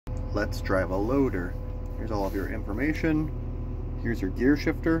let's drive a loader. Here's all of your information. Here's your gear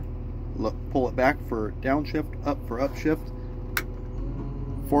shifter. Look, pull it back for downshift, up for upshift,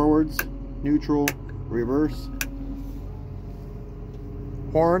 forwards, neutral, reverse,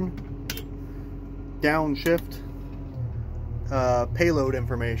 horn, downshift, payload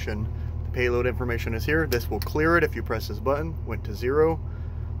information. The payload information is here. This will clear it if you press this button. Went to 0.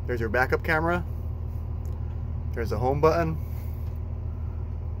 There's your backup camera. There's the home button.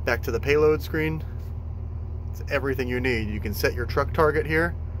 Back to the payload screen. It's everything you need. You can set your truck target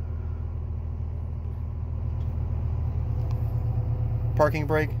here. Parking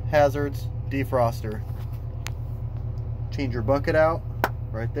brake, hazards, defroster. Change your bucket out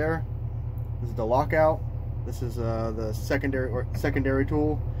right there. This is the lockout. This is the secondary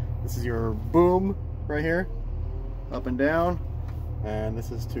tool. This is your boom right here, up and down, and this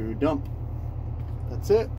is to dump. That's it.